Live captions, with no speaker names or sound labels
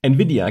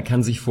Nvidia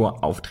kann sich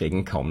vor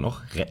Aufträgen kaum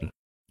noch retten.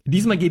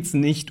 Diesmal geht's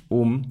nicht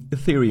um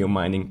Ethereum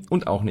Mining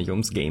und auch nicht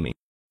ums Gaming.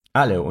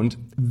 Alle und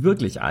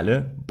wirklich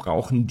alle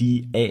brauchen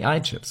die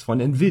AI-Chips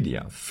von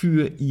Nvidia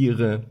für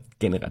ihre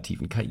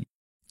generativen KI.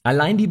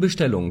 Allein die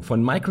Bestellungen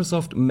von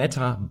Microsoft,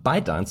 Meta,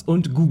 ByteDance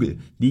und Google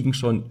liegen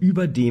schon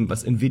über dem,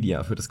 was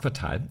Nvidia für das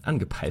Quartal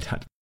angepeilt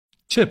hat.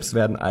 Chips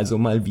werden also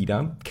mal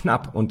wieder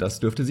knapp und das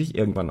dürfte sich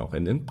irgendwann auch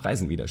in den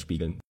Preisen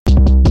widerspiegeln.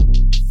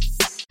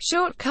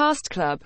 Shortcast Club